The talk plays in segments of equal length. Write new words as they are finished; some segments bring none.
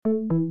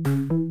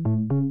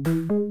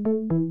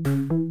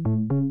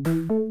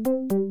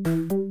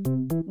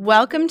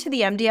Welcome to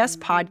the MDS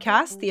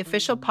podcast, the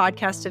official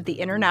podcast of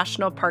the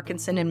International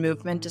Parkinson and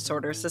Movement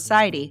Disorder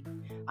Society.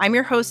 I'm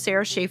your host,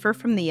 Sarah Schaefer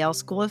from the Yale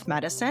School of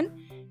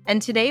Medicine,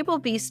 and today we'll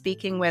be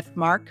speaking with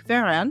Marc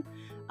Verheyen,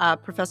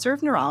 professor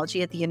of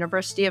neurology at the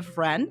University of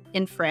Rennes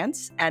in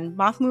France, and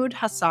Mahmoud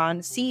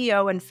Hassan,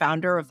 CEO and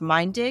founder of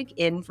MindDig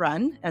in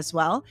Rennes as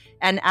well,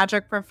 and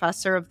adjunct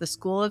professor of the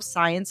School of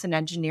Science and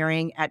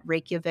Engineering at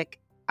Reykjavik,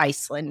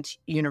 Iceland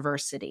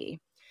University.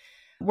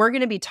 We're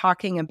going to be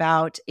talking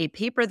about a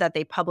paper that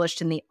they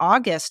published in the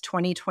August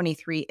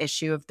 2023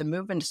 issue of the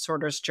Movement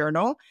Disorders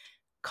Journal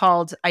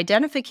called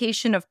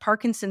Identification of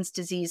Parkinson's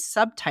Disease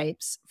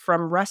Subtypes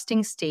from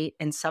Resting State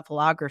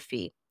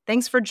Encephalography.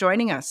 Thanks for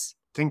joining us.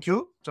 Thank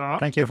you, Sarah.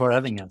 Thank you for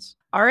having us.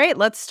 All right,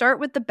 let's start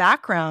with the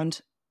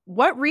background.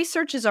 What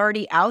research is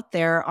already out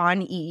there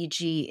on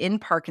EEG in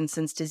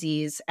Parkinson's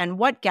disease, and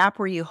what gap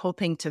were you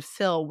hoping to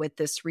fill with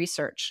this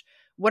research?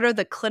 What are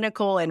the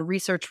clinical and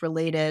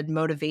research-related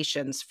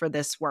motivations for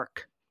this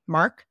work?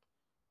 Marc?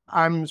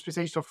 I'm a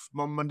specialist of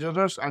movement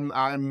disorders, and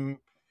I'm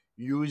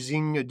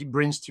using deep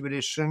brain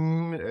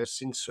stimulation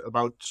since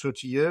about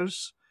 30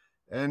 years.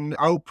 And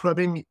our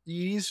problem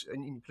is,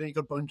 in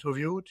clinical point of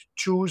view, to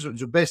choose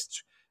the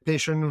best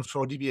patient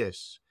for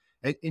DBS.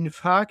 And in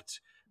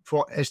fact,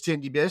 for ST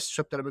and DBS,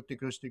 subthalamic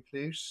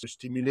nucleus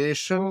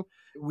stimulation,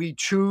 we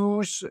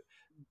choose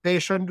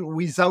patient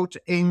without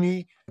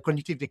any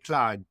cognitive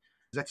decline.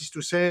 That is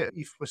to say,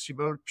 if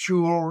possible,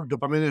 pure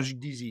dopaminergic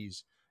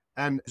disease.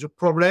 And the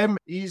problem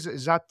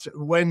is that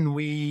when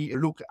we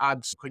look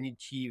at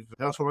cognitive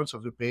performance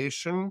of the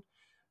patient,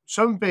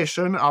 some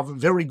patients have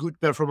very good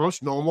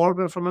performance, normal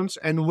performance,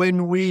 and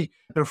when we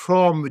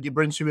perform the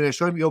brain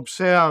simulation, we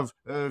observe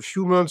a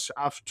few months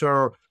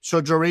after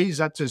surgery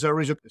that there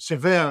is a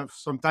severe,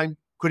 sometimes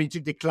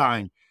cognitive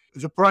decline.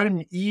 The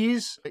problem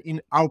is,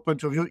 in our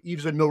point of view,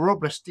 is the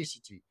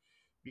neuroplasticity.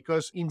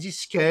 Because in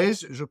this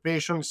case, the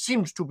patient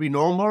seems to be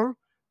normal,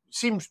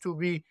 seems to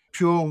be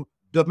pure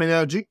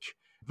dopaminergic,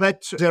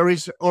 but there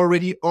is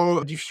already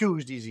all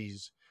diffuse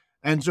disease.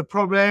 And the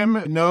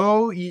problem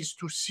now is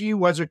to see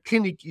what the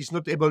clinic is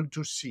not able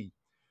to see.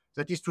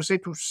 That is to say,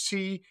 to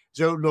see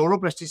the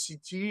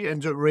neuroplasticity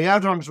and the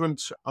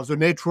rearrangement of the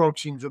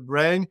networks in the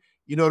brain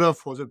in order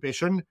for the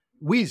patient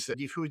with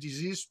diffuse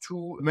disease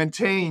to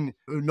maintain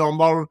a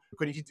normal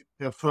cognitive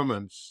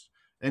performance.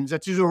 And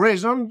that is the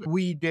reason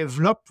we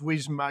developed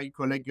with my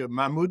colleague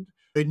Mahmoud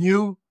a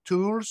new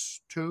tools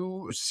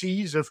to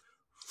see the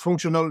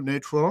functional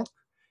network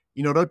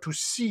in order to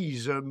see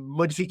the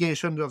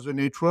modification of the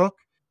network,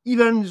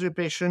 even the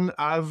patient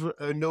have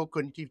no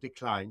cognitive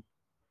decline.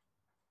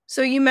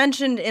 So you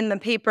mentioned in the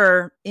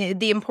paper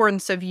the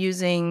importance of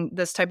using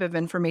this type of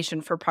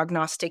information for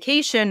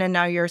prognostication, and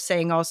now you're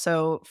saying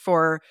also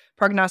for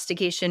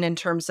prognostication in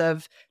terms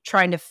of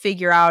trying to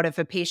figure out if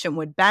a patient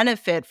would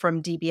benefit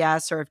from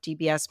DBS or if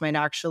DBS might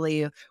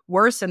actually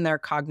worsen their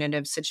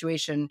cognitive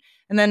situation.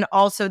 And then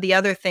also the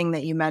other thing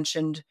that you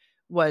mentioned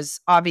was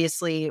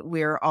obviously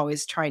we're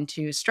always trying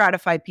to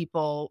stratify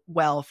people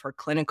well for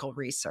clinical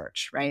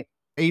research, right?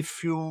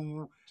 If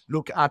you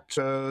look at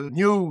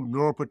new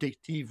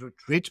neuroprotective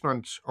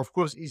treatment, of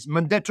course, it's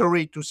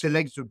mandatory to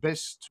select the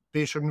best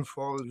patient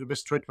for the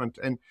best treatment.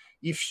 And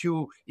if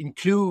you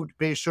include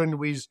patient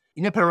with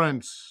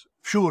inapparent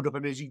pure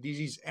dopaminergic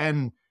disease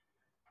and,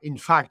 in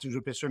fact,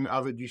 the patient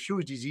have a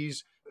diffuse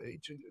disease,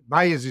 it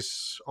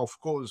biases, of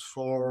course,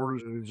 for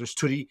the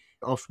study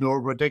of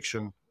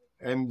neuroprotection.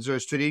 And the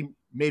study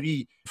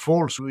maybe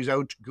falls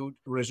without good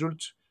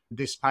results,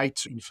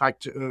 despite, in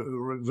fact, a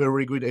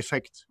very good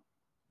effect.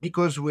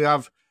 Because we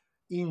have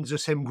in the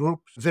same group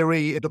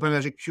very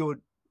dopaminergic pure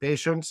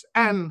patients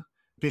and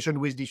patients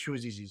with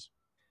diffuse disease.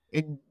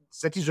 And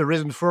that is the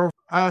reason for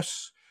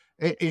us,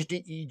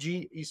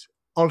 HD-EEG is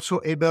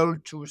also able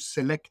to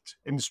select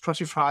and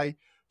stratify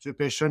the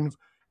patient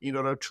in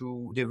order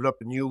to develop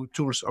new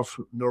tools of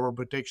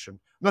neuroprotection,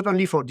 not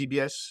only for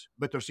DBS,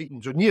 but also in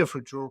the near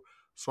future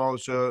for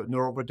the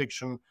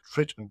neuroprotection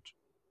treatment.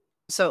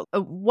 So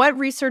what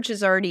research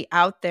is already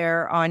out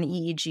there on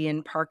EEG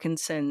and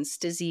Parkinson's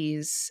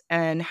disease,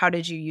 and how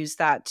did you use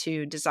that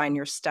to design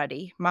your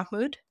study?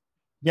 Mahmoud?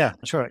 Yeah,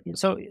 sure.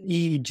 So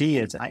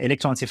EEG is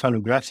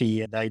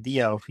electroencephalography. The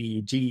idea of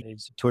EEG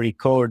is to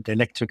record the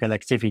electrical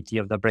activity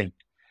of the brain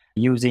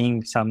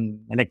using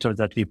some electrodes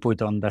that we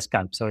put on the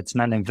scalp. So it's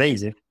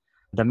non-invasive.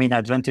 The main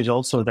advantage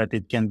also that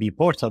it can be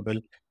portable.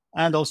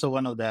 And also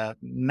one of the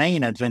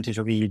main advantages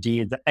of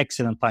EEG is the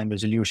excellent time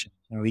resolution.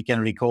 We can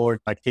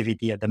record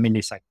activity at the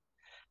millisecond.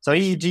 So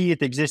EEG,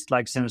 it exists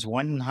like since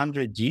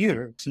 100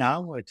 years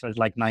now. It was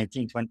like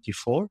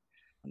 1924.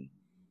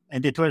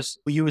 And it was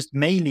used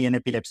mainly in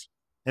epilepsy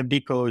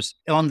because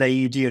on the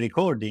EEG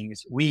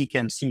recordings, we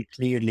can see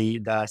clearly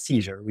the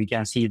seizure. We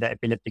can see the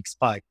epileptic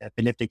spike, the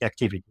epileptic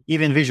activity,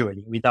 even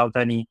visually without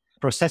any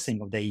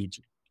processing of the EEG.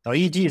 Now,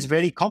 EEG is a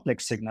very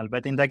complex signal,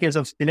 but in the case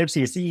of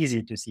epilepsy, it's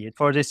easy to see it.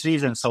 For this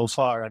reason, so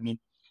far,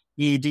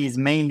 EEG is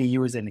mainly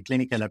used in a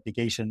clinical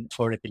application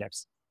for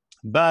epilepsy.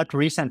 But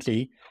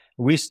recently,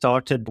 we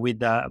started with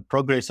the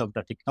progress of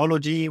the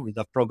technology, with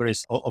the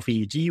progress of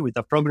EEG, with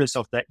the progress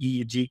of the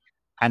EEG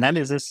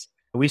analysis.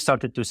 We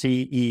started to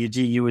see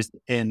EEG used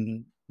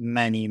in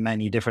many,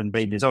 many different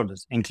brain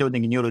disorders,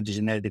 including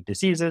neurodegenerative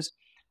diseases,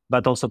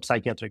 but also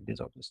psychiatric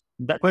disorders.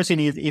 The question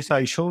is, if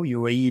I show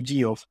you a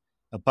EEG of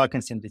a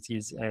Parkinson's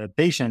disease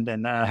patient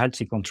and a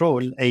healthy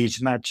control,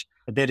 age match,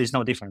 there is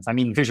no difference. I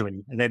mean,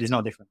 visually, there is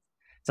no difference.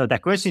 So the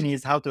question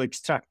is how to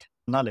extract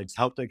knowledge,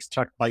 how to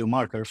extract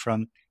biomarker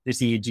from these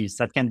EEGs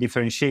that can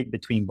differentiate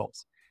between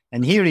both.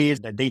 And here is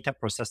the data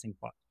processing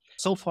part.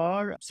 So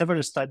far,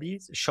 several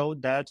studies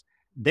showed that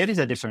there is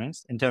a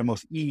difference in terms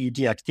of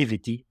EEG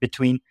activity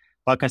between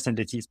Parkinson's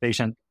disease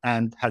patient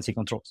and healthy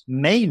controls,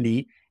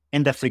 mainly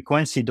in the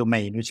frequency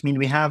domain, which means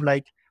we have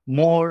like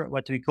more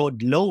what we call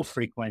low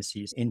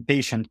frequencies in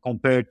patient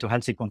compared to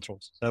healthy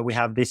controls. So we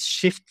have this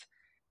shift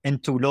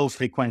into low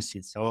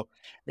frequencies. So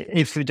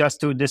if we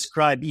just to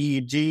describe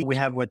EEG, we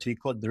have what we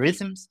call the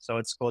rhythms. So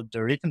it's called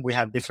the rhythm. We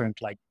have different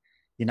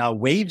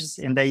waves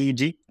in the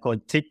EEG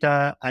called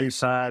theta,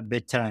 alpha,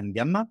 beta, and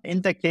gamma.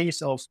 In the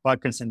case of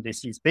Parkinson's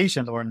disease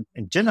patient or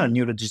in general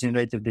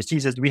neurodegenerative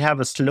diseases, we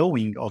have a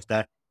slowing of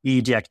the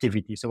EEG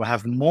activity. So we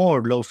have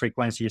more low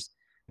frequencies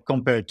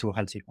compared to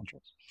healthy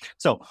controls.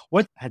 So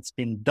what has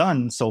been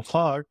done so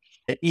far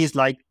is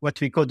like what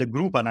we call the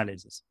group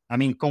analysis. I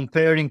mean,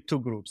 comparing two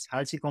groups,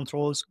 healthy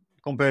controls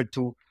compared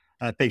to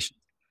patients.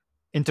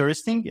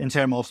 Interesting in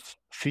terms of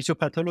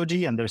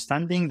physiopathology,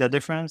 understanding the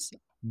difference,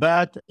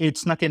 but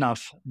it's not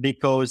enough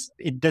because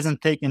it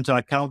doesn't take into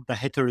account the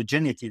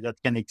heterogeneity that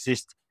can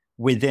exist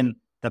within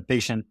the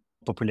patient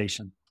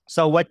population.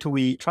 So what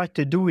we try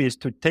to do is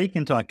to take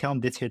into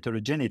account this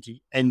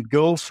heterogeneity and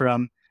go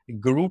from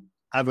group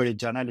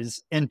average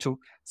analysis into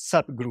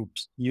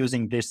subgroups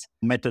using this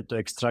method to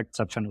extract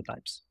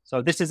subphenotypes.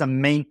 So this is a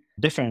main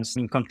difference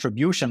in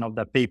contribution of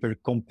the paper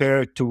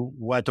compared to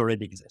what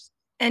already exists.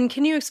 And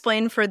can you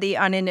explain for the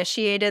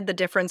uninitiated the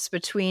difference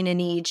between an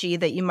EEG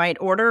that you might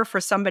order for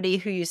somebody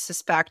who you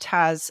suspect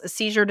has a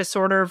seizure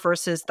disorder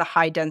versus the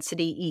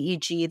high-density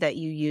EEG that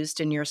you used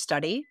in your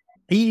study?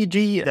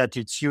 EEG that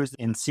it's used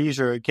in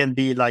seizure can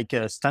be like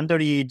a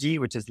standard EEG,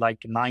 which is like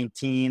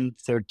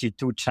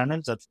 1932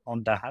 channels that's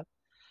on the head,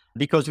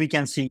 because we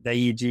can see the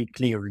EEG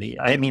clearly.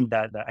 I mean,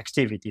 the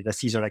activity, the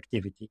seizure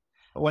activity.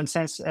 One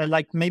sense,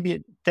 like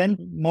maybe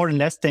 10, more or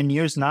less 10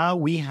 years now,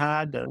 we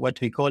had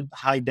what we call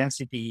high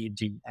density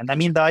EEG. And I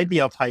mean, the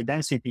idea of high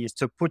density is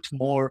to put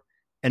more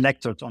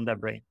electrodes on the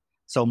brain.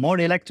 So more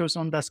electrodes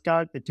on the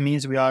scalp, it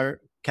means we are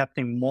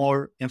capturing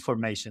more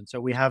information. So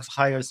we have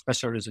higher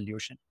spatial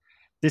resolution.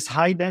 This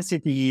high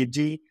density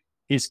EEG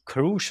is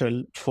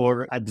crucial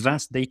for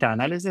advanced data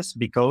analysis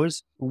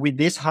because with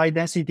this high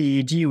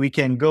density EEG, we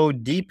can go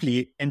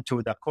deeply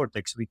into the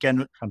cortex. We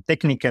can, from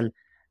technical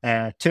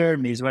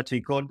term is what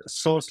we call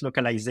source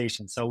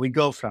localization. So we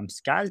go from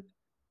scalp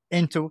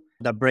into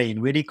the brain.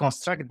 We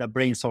reconstruct the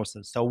brain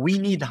sources. So we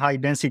need high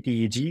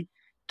density EEG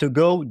to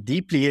go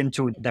deeply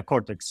into the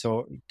cortex,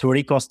 so to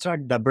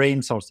reconstruct the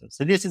brain sources.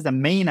 So this is the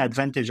main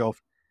advantage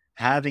of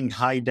having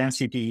high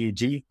density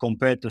EEG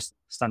compared to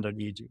standard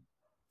EEG.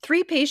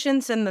 3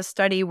 patients in the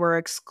study were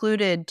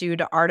excluded due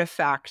to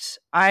artifact.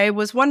 I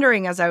was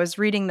wondering as I was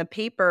reading the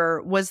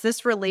paper, was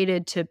this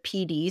related to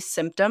PD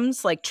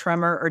symptoms like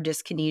tremor or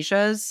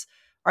dyskinesias?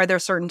 Are there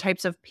certain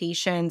types of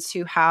patients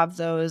who have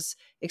those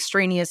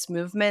extraneous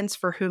movements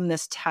for whom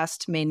this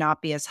test may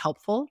not be as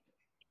helpful?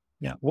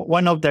 Yeah,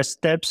 one of the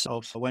steps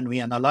of when we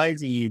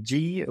analyze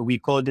EEG, we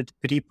called it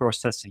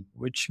pre-processing,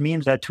 which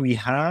means that we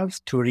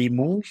have to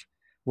remove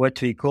what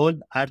we call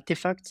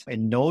artifacts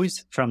and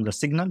noise from the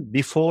signal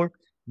before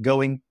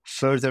going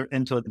further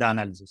into the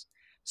analysis.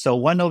 So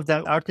one of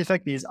the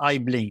artifacts is eye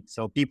blink.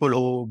 So people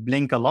who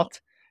blink a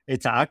lot,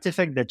 it's an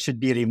artifact that should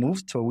be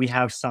removed. So we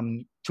have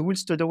some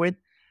tools to do it.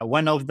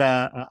 One of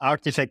the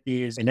artifacts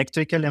is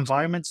electrical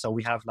environment. So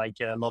we have like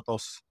a lot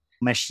of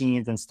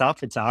machines and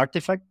stuff. It's an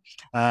artifact.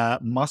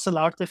 Muscle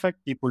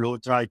artifact, people who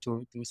try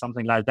to do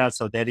something like that.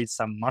 So there is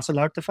some muscle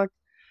artifact.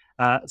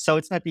 So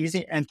it's not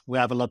easy. And we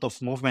have a lot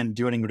of movement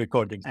during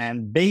recording.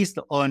 And based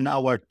on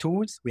our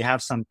tools, we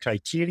have some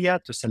criteria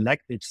to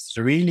select. It's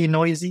really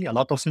noisy, a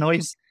lot of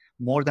noise,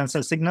 more than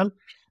cell signal.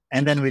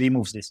 And then we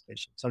remove this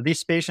patient. So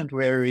this patient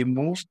were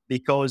removed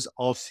because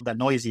of the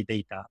noisy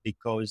data,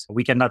 because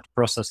we cannot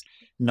process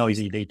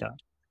noisy data.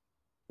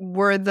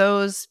 Were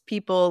those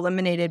people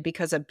eliminated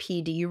because of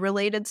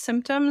PD-related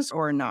symptoms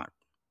or not?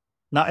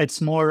 Now, it's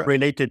more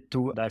related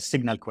to the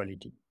signal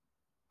quality.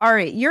 All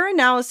right. Your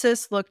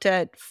analysis looked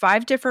at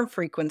 5 different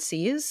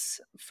frequencies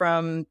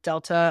from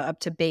delta up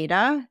to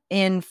beta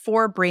in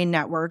 4 brain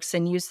networks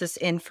and used this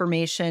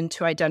information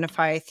to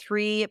identify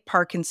 3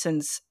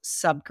 Parkinson's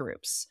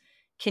subgroups.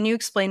 Can you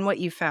explain what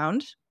you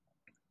found?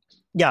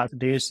 Yeah,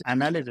 this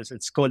analysis,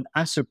 it's called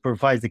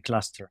unsupervised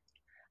cluster.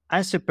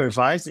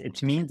 Unsupervised,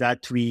 it means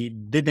that we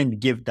didn't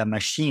give the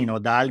machine or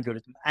the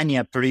algorithm any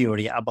a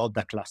priori about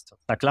the cluster.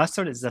 The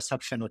cluster is the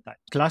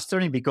subphenotype.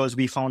 Clustering because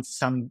we found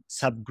some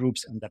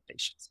subgroups in the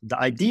patients. The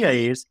idea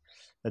is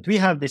that we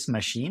have this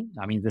machine,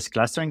 this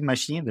clustering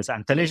machine, this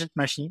intelligent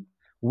machine,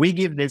 we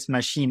give this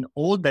machine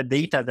all the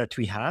data that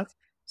we have.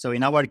 So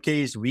in our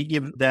case, we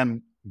give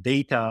them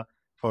data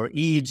for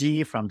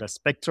EEG from the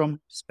spectral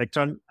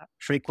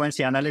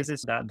frequency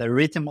analysis, the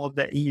rhythm of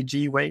the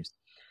EEG waves.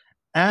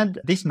 And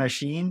this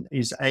machine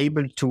is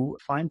able to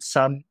find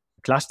some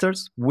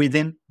clusters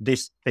within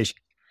this patient.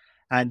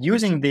 And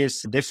using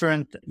these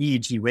different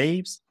EEG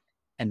waves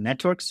and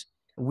networks,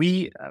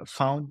 we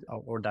found,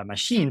 or the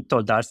machine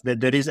told us, that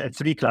there is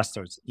 3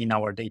 clusters in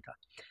our data.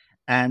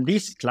 And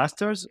these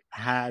clusters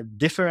have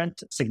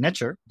different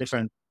signature,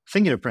 different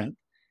fingerprint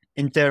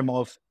in terms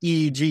of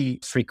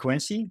EEG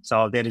frequency.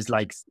 So there is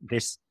like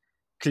this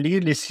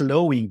clearly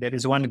slowing. There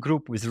is one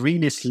group with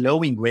really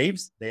slowing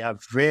waves. They have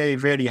very,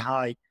 very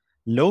high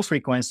low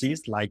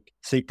frequencies like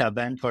theta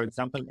band, for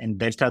example, and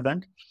delta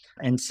band.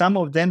 And some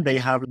of them, they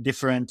have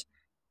different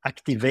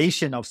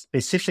activation of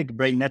specific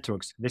brain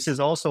networks. This is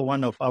also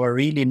one of our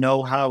really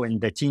know-how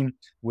in the team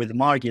with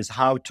Mark, is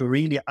how to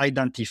really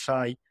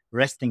identify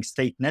resting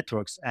state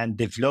networks and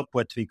develop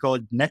what we call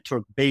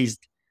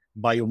network-based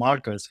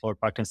biomarkers for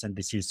Parkinson's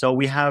disease. So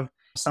we have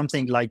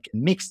something like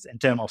mixed in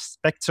terms of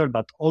spectral,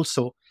 but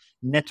also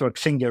network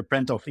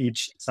fingerprint of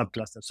each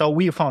subcluster. So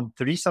we found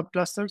 3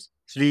 subclusters,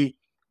 3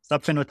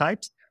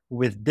 subphenotypes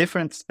with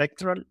different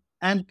spectral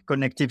and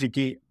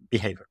connectivity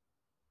behavior.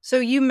 So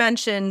you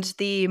mentioned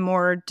the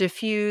more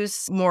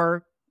diffuse,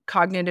 more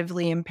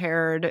cognitively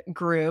impaired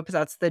group.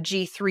 That's the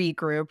G3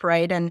 group,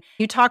 right? And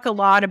you talk a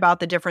lot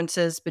about the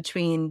differences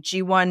between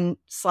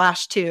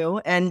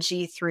G1/2 and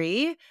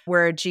G3,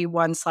 where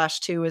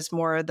G1/2 is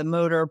more the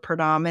motor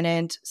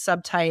predominant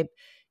subtype.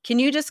 Can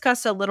you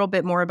discuss a little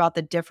bit more about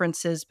the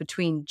differences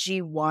between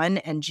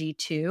G1 and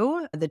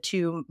G2, the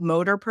 2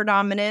 motor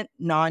predominant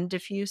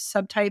non-diffuse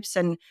subtypes,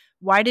 and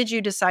why did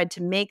you decide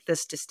to make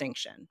this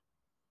distinction?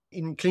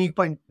 In clinical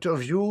point of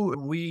view,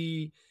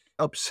 we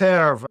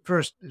observe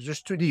first the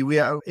study. We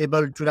are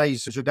able to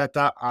analyze the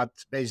data at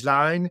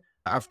baseline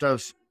after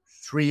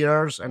 3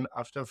 years and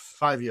after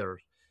 5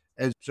 years.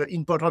 And the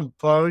important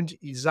point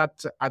is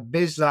that at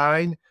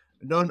baseline,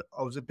 none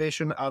of the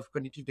patients have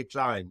cognitive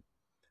decline.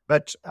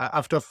 But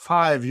after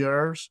 5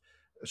 years,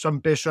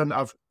 some patients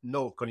have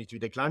no cognitive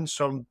decline,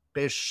 some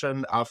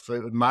patients have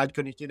mild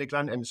cognitive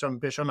decline, and some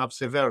patients have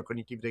severe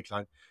cognitive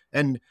decline.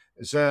 And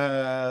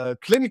the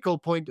clinical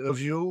point of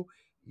view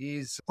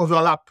is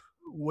overlap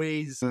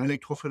with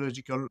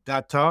electrophysiological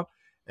data,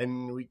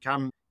 and we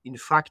can, in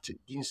fact,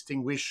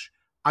 distinguish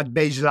at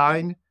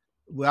baseline.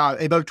 We are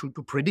able to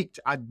predict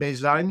at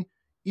baseline,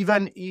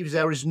 even if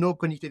there is no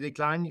cognitive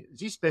decline,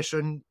 this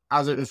patient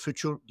has a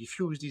future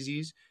diffuse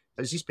disease,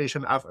 this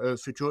patient have a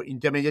future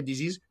intermediate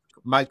disease,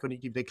 mild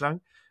cognitive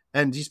decline,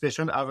 and this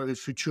patient have a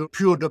future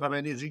pure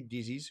dopaminergic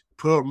disease,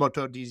 pure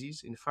motor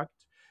disease, in fact,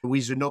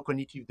 with no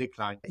cognitive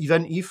decline.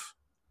 Even if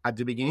at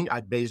the beginning,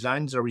 at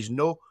baseline, there is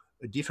no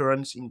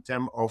difference in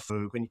terms of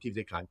cognitive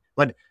decline.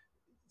 But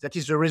that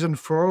is the reason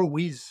for,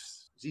 with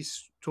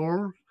this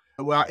tool,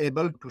 we are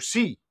able to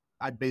see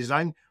at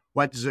baseline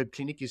what the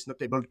clinic is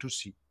not able to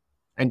see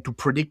and to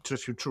predict the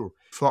future.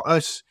 For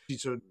us,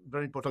 it's a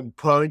very important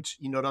point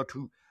in order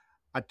to,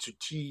 at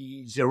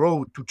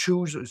T0, to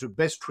choose the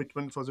best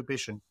treatment for the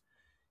patient.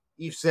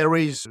 If there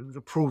is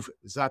the proof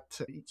that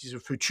it is a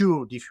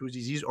future diffuse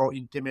disease or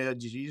intermediate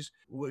disease,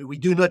 we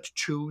do not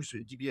choose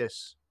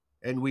DBS,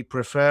 and we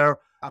prefer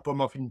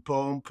apomorphine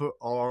pump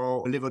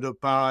or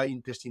levodopa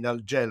intestinal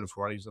gel,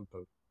 for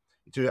example.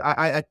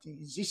 At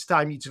this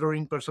time, it's very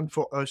important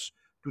for us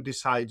to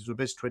decide the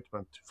best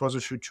treatment for the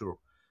future,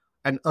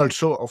 and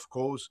also, of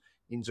course,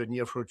 in the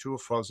near future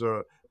for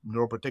the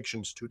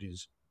neuroprotection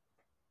studies.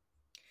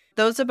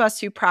 Those of us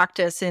who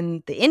practice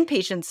in the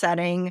inpatient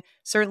setting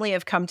certainly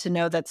have come to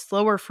know that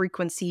slower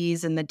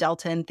frequencies in the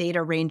delta and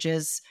theta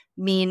ranges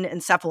mean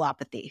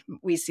encephalopathy.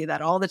 We see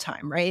that all the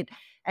time, right?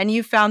 And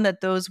you found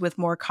that those with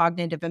more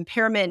cognitive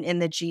impairment in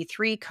the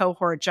G3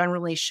 cohort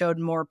generally showed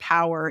more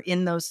power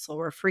in those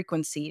slower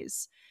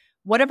frequencies.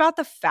 What about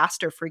the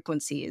faster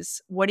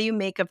frequencies? What do you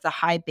make of the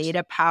high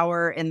beta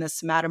power in the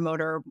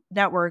somatomotor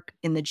network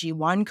in the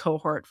G1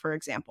 cohort, for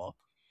example?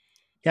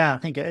 Yeah, I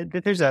think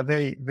that is a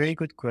very, very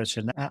good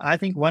question. I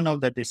think one of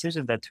the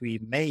decisions that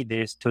we made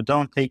is to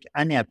don't take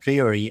any a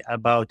priori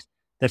about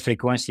the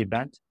frequency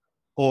band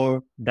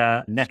or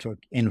the network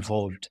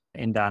involved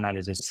in the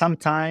analysis.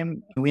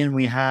 Sometimes when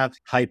we have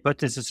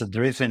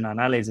hypothesis-driven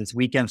analysis,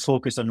 we can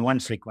focus on one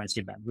frequency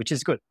band, which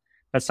is good.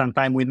 But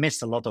sometimes we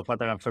miss a lot of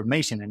other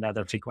information in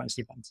other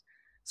frequency bands.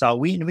 So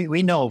we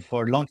know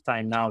for a long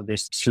time now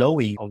this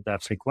slowing of the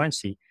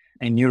frequency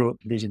and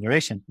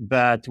neurodegeneration,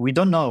 but we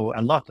don't know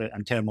a lot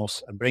in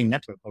terms of brain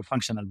network or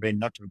functional brain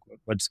network,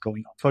 what's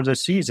going on. For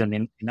this reason,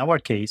 in our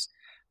case,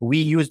 we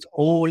used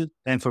all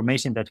the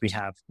information that we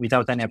have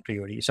without any a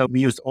priori. So we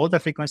used all the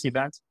frequency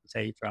bands,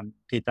 say from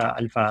theta,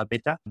 alpha,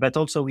 beta, but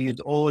also we used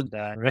all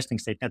the resting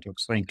state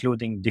networks, so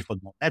including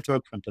default mode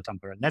network,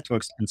 frontotemporal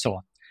networks, and so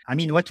on. I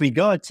mean, what we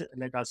got,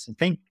 let us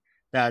think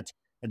that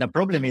the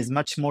problem is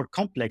much more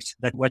complex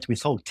than what we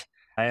thought.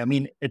 I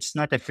mean, it's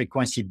not a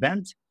frequency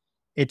band.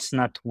 It's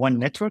not one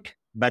network,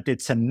 but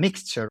it's a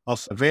mixture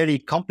of a very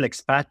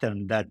complex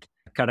pattern that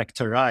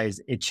characterize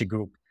each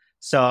group.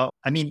 So,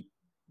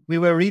 we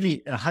were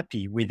really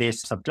happy with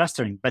this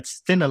subclustering, but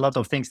still a lot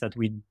of things that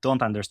we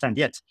don't understand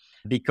yet,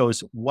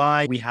 because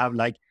why we have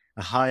like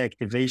a high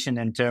activation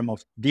in terms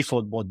of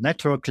default mode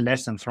network,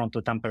 less in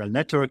frontotemporal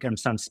network, and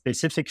some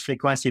specific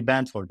frequency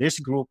band for this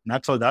group,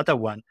 not for the other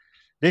one.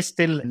 This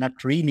still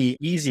not really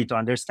easy to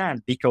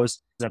understand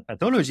because the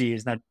pathology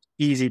is not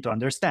easy to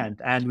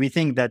understand. And we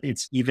think that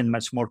it's even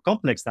much more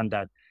complex than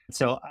that.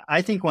 So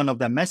I think one of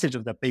the message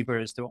of the paper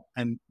is to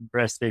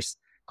embrace this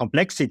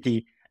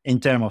complexity in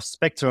terms of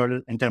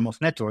spectral, in terms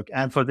of network.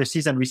 And for this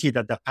reason, we see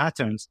that the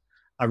patterns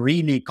are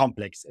really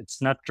complex.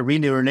 It's not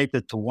really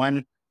related to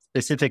one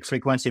specific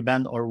frequency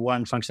band or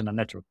one functional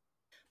network.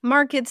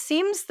 Mark, it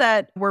seems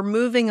that we're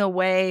moving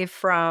away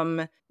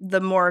from the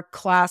more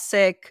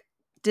classic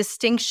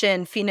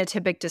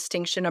phenotypic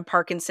distinction of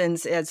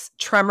Parkinson's as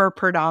tremor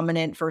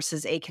predominant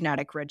versus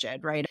akinetic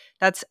rigid, right?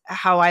 That's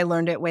how I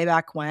learned it way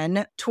back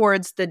when,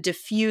 towards the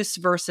diffuse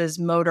versus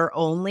motor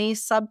only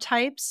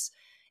subtypes.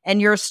 And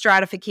your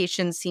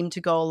stratification seemed to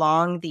go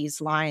along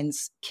these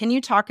lines. Can you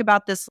talk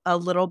about this a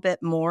little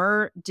bit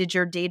more? Did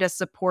your data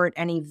support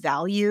any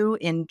value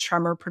in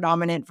tremor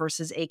predominant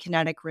versus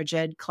akinetic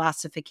rigid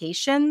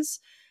classifications?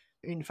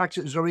 In fact,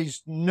 there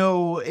is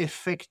no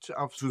effect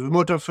of the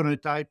motor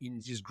phenotype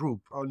in this group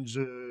on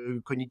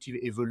the cognitive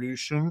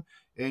evolution.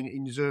 And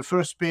in the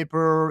first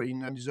paper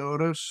in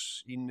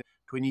disorders in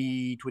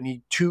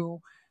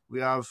 2022, we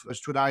have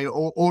studied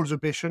all the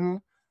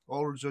patients,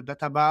 all the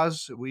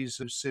database with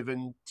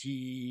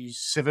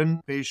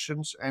 77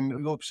 patients,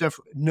 and we observe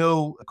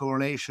no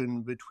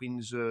correlation between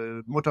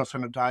the motor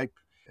phenotype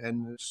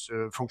and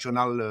the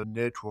functional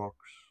networks.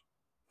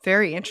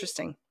 Very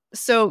interesting.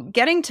 So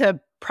getting to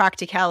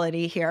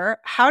practicality here,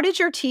 how did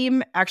your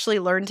team actually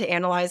learn to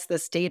analyze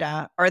this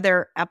data? Are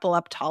there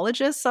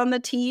epileptologists on the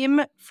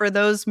team? For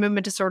those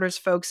movement disorders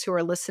folks who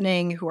are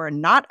listening who are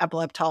not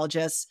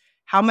epileptologists,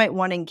 how might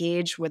one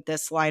engage with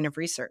this line of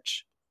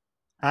research?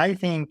 I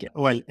think,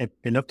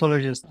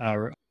 epileptologists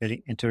are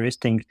very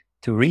interesting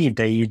to read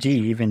the EEG,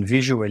 even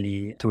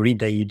visually, to read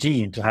the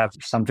EEG and to have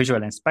some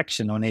visual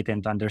inspection on it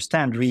and to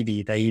understand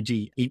really the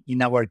EEG.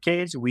 In our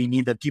case, we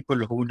need the people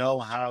who know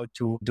how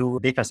to do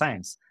data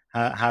science,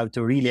 how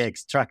to really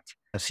extract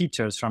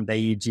features from the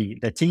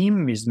EEG. The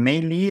team is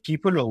mainly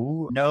people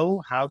who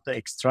know how to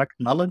extract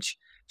knowledge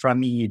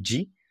from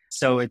EEG.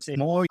 So it's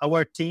more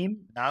our team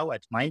now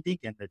at Mindig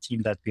and the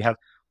team that we have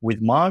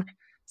with Mark.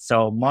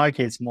 So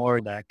Mark is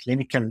more the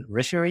clinical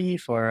referee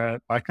for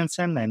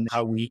Parkinson and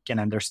how we can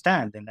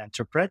understand and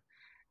interpret.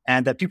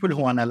 And the people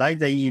who analyze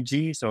the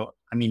EEG. So,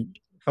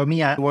 for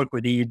me, I work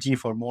with EEG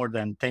for more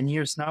than 10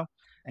 years now.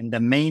 And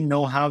the main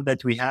know-how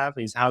that we have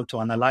is how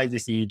to analyze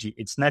this EEG.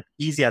 It's not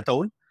easy at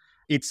all.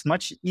 It's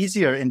much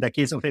easier in the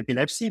case of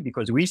epilepsy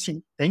because we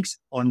see things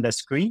on the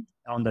screen,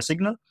 on the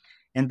signal.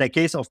 In the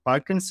case of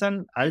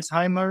Parkinson,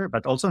 Alzheimer,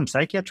 but also in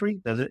psychiatry,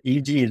 the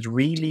EEG is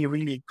really,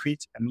 really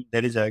increased.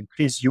 There is an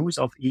increased use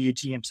of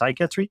EEG in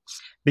psychiatry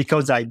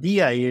because the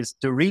idea is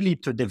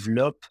to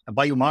develop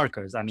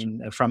biomarkers.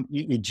 From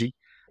EEG,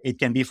 it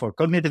can be for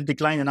cognitive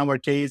decline in our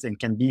case, and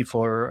can be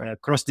for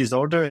cross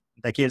disorder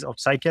in the case of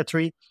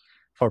psychiatry,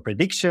 for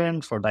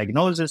prediction, for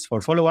diagnosis,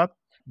 for follow-up.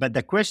 But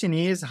the question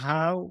is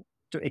how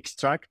to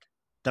extract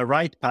the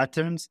right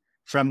patterns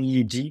from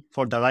EEG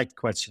for the right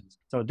questions.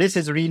 So this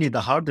is really the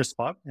hardest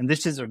part. And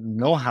this is a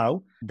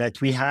know-how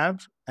that we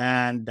have.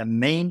 And the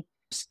main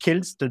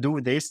skills to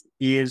do this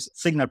is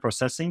signal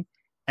processing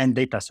and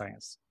data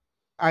science.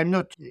 I'm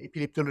not an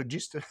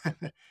epileptologist.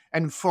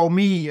 And for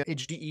me,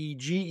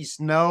 HDEEG is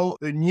now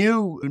a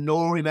new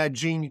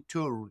neuroimaging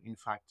tool, in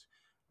fact,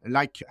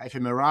 like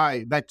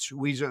fMRI, but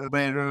with a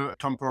better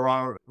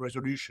temporal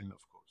resolution, of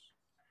course,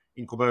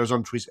 in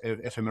comparison with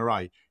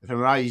fMRI.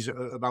 fMRI is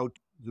about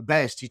the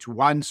best. It's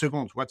 1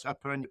 second, what's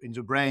happened in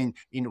the brain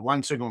in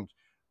 1 second.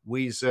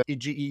 With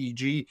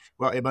EEG,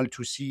 we're able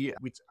to see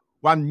with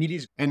 1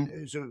 millisecond. And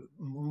the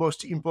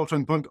most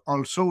important point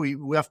also,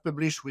 we have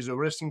published with the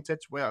resting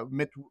tests,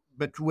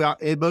 but we are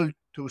able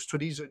to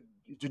study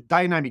the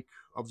dynamic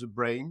of the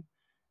brain.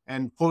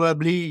 And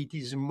probably it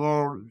is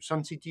more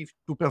sensitive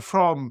to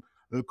perform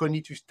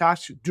cognitive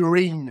tasks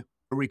during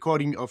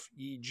recording of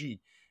EEG.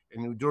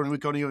 And during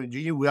recording of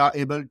EEG, we are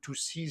able to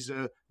see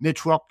the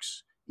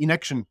networks in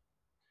action.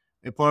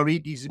 And probably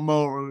it is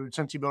more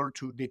sensible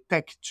to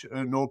detect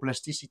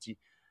neuroplasticity,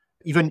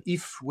 even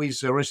if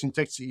with the recent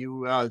text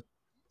you are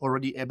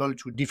already able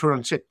to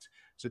differentiate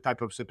the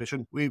type of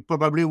patient. We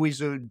probably, with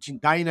the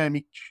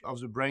dynamic of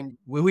the brain,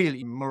 we will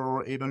be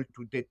more able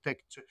to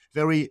detect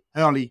very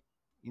early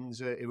in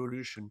the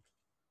evolution.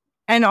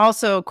 And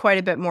also quite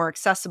a bit more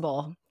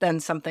accessible than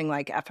something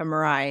like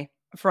fMRI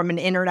from an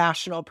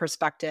international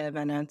perspective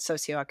and a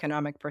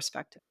socioeconomic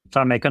perspective.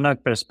 From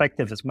economic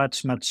perspective, it's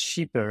much, much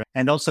cheaper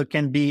and also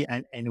can be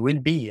and will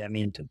be,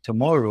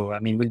 tomorrow,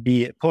 will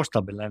be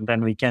portable, and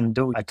then we can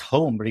do at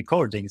home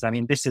recordings.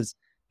 This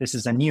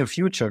is a near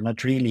future,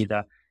 not really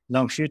the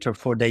long future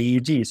for the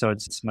EEG. So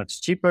it's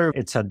much cheaper.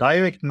 It's a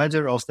direct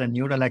measure of the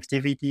neural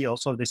activity.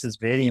 Also, this is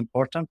very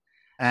important.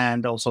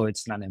 And also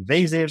it's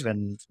non-invasive,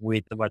 and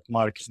with what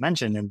Mark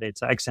mentioned, and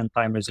it's excellent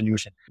time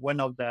resolution. One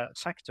of the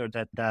factors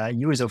that the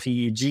use of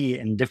EEG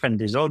in different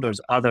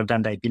disorders other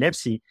than the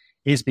epilepsy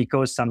is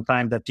because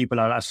sometimes that people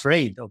are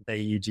afraid of the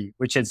EEG,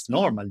 which is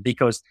normal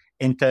because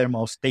in terms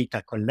of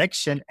data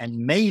collection and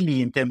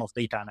mainly in terms of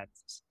data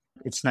analysis,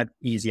 it's not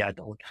easy at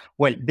all.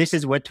 Well, this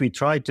is what we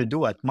try to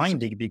do at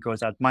Mindig,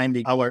 because at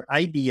Mindig, our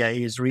idea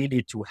is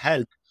really to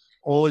help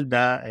all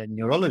the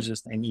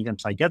neurologists and even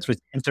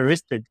psychiatrists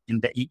interested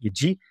in the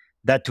EEG,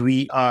 that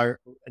we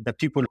are the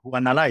people who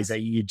analyze the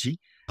EEG,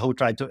 who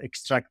try to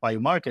extract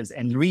biomarkers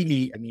and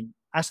really,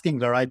 asking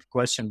the right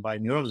question by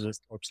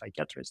neurologists or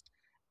psychiatrists.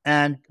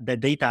 And the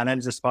data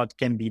analysis part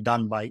can be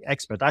done by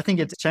experts. I think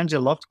it's changed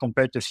a lot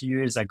compared to a few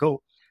years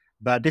ago,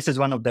 but this is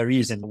one of the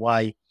reasons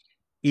why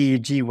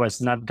EEG was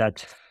not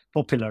that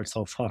popular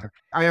so far.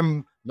 I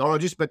am a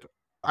neurologist, but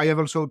I have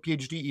also a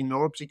PhD in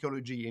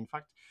neuropsychology, in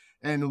fact.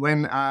 And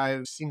when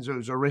I've seen the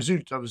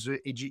result of the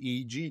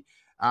EEG,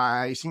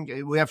 I think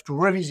we have to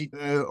revisit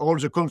all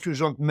the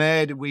conclusions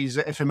made with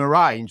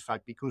fMRI, in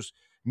fact, because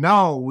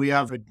now we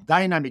have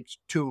dynamic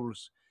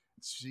tools.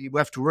 We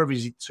have to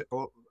revisit,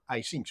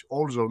 I think,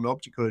 also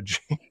neuropsychology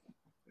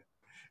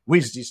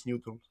with these new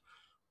tools.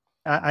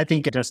 I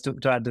think just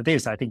to add to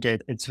this, I think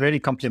it's very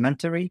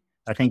complementary.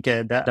 I think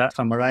that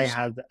fMRI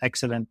has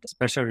excellent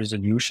spatial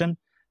resolution.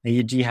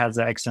 EEG has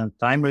an excellent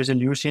time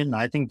resolution.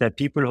 I think that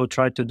people who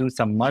try to do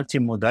some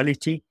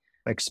multimodality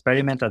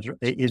experiment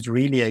is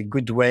really a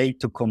good way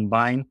to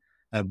combine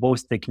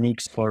both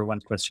techniques for one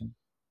question.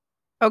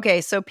 Okay,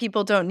 so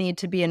people don't need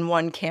to be in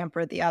one camp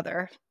or the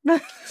other.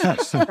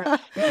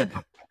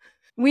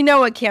 We know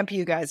what camp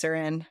you guys are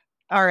in.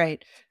 All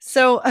right.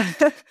 So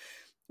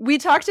we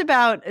talked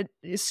about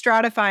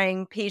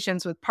stratifying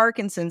patients with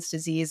Parkinson's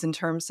disease in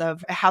terms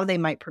of how they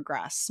might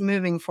progress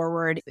moving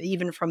forward,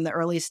 even from the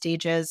early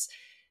stages.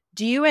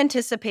 Do you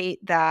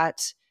anticipate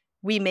that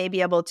we may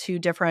be able to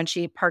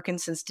differentiate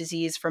Parkinson's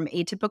disease from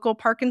atypical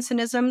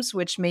Parkinsonisms,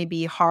 which may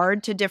be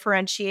hard to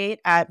differentiate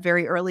at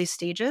very early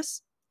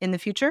stages in the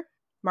future?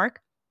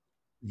 Mark?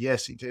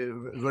 Yes, it's a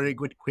very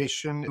good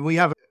question. We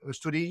have a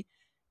study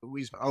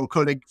with our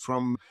colleague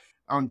from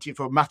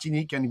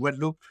Martinique and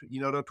Guadeloupe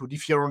in order to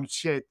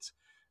differentiate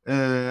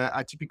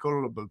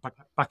atypical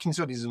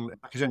Parkinson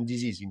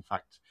disease, in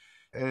fact.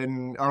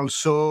 And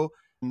also,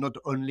 not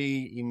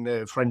only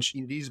in French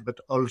Indies, but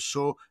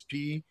also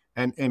P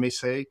and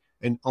MSA.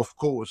 And of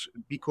course,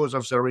 because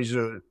of there is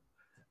a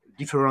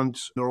different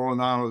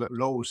neuronal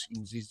laws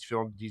in these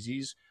different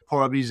diseases,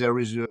 probably there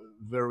is a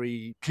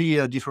very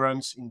clear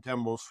difference in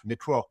terms of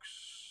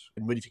networks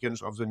and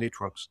modifications of the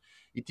networks.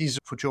 It is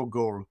a future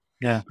goal.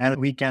 Yeah, and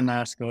we can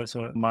ask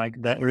also,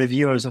 Mike, the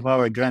reviewers of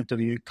our grant to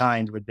be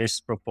kind with this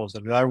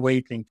proposal. We are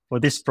waiting for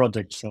this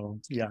project, so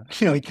yeah,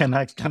 we can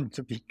ask them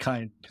to be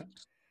kind.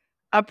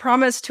 A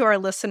promise to our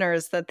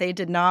listeners that they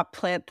did not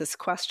plant this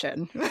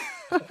question.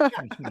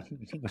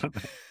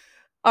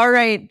 All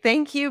right.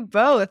 Thank you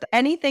both.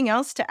 Anything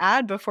else to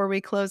add before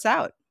we close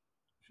out?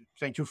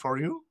 Thank you for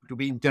you to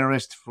be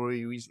interested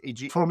with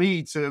EEG. For me,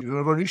 it's a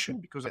revolution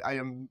because I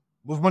am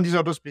movement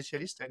disorder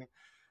specialist and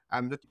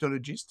I'm not a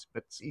pathologist,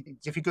 but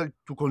it's difficult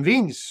to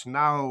convince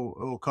now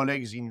our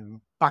colleagues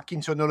in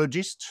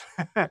Parkinsonologists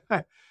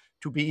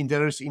to be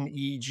interested in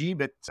EEG.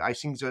 But I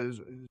think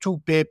the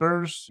two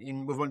papers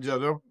in movement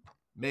disorder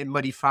may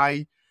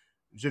modify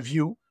the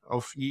view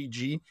of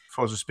EEG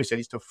for the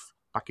specialist of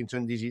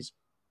Parkinson's disease.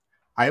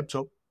 I hope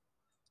so.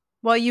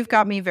 Well, you've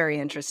got me very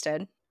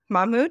interested.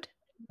 Mahmoud?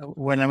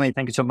 Well,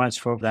 thank you so much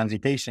for the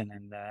invitation.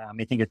 And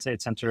I think it's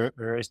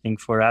interesting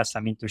for us,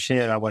 to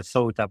share our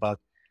thought about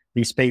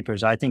these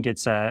papers. I think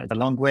it's a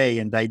long way.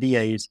 And the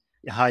idea is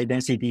high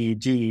density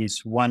EEG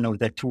is one of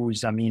the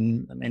tools,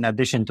 in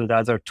addition to the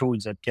other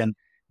tools that can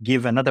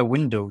give another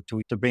window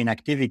to brain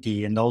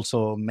activity and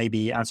also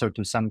maybe answer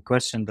to some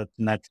question that's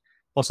not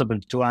possible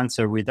to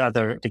answer with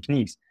other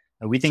techniques.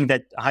 We think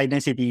that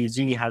high-density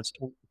EEG has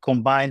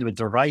combined with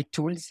the right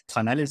tools of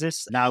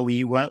analysis. Now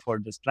we went for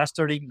this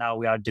clustering. Now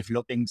we are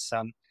developing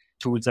some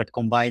tools that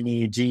combine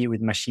EEG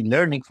with machine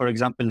learning, for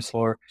example,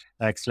 for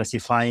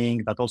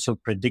classifying, but also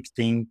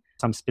predicting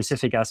some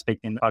specific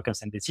aspect in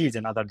Parkinson's disease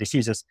and other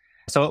diseases.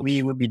 So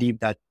we would believe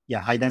that,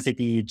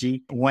 high-density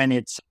EEG, when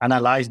it's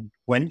analyzed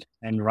well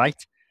and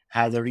right,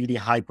 has a really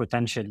high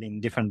potential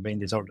in different brain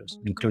disorders,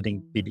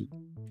 including PD.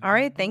 All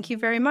right. Thank you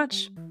very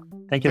much.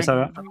 Thank you,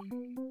 Sarah.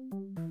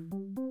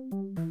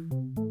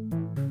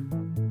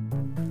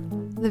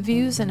 The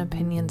views and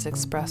opinions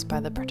expressed by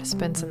the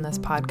participants in this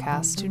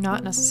podcast do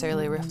not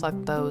necessarily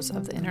reflect those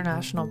of the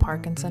International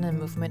Parkinson and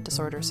Movement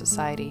Disorder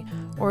Society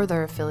or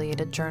their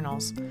affiliated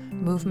journals,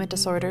 Movement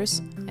Disorders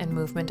and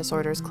Movement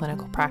Disorders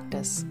Clinical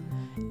Practice.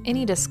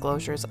 Any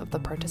disclosures of the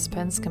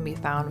participants can be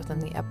found within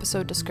the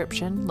episode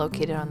description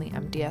located on the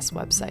MDS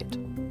website.